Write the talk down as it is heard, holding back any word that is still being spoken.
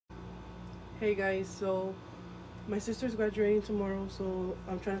Hey guys, so my sister's graduating tomorrow, so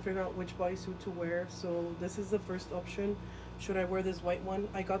I'm trying to figure out which bodysuit to wear. So this is the first option. Should I wear this white one?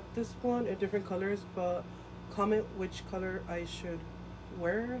 I got this one in different colors, but comment which color I should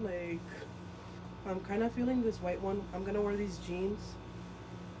wear. Like, I'm kind of feeling this white one. I'm gonna wear these jeans,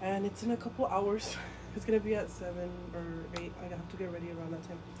 and it's in a couple hours. It's gonna be at 7 or 8. I have to get ready around that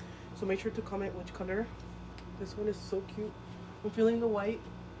time. So make sure to comment which color. This one is so cute. I'm feeling the white.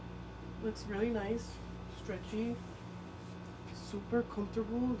 Looks really nice, stretchy, super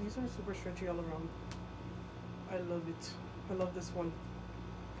comfortable. These are super stretchy all around. I love it. I love this one.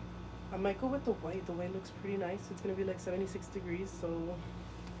 I might go with the white. The white looks pretty nice. It's gonna be like 76 degrees. So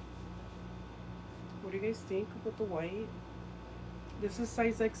what do you guys think about the white? This is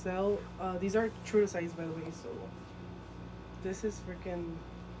size XL. These are true to size, by the way. So this is freaking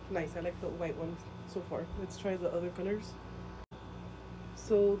nice. I like the white one so far. Let's try the other colors.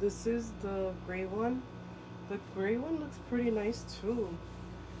 So this is the gray one. The gray one looks pretty nice too,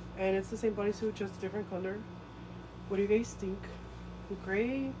 and it's the same bodysuit, just different color. What do you guys think?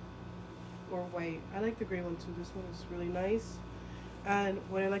 Gray or white? I like the gray one too. This one is really nice. And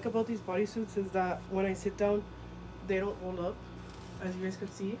what I like about these bodysuits is that when I sit down, they don't roll up, as you guys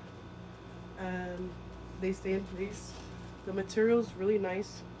can see, and they stay in place. The material is really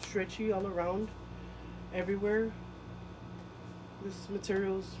nice, stretchy all around, everywhere. This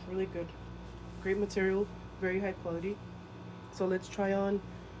material is really good. Great material, very high quality. So let's try on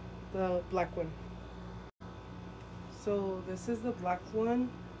the black one. So this is the black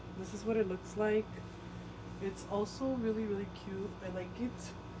one. This is what it looks like. It's also really cute. I like it.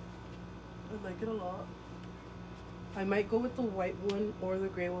 I like it a lot. I might go with the white one or the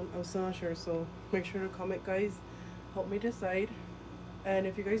gray one. I'm still not sure. So make sure to comment, guys. Help me decide. And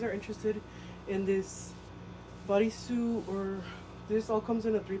if you guys are interested in this bodysuit, or this all comes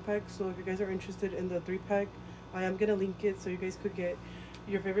in a 3-pack, so if you guys are interested in the 3-pack, I am gonna link it so you guys could get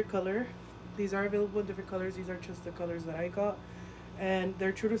your favorite color. These are available in different colors. These are just the colors that I got, and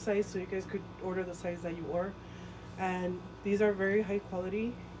they're true to size, so you guys could order the size that you are. And these are very high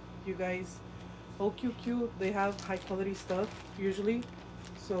quality, you guys. OQQ, they have high quality stuff usually,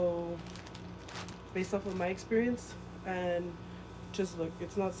 so based off of my experience. And just look,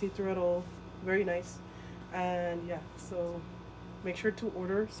 it's not see-through at all. Very nice. And yeah, so make sure to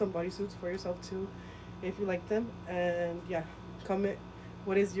order some bodysuits for yourself too if you like them. And yeah, comment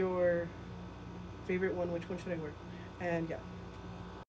what is your favorite one, which one should I wear. And yeah.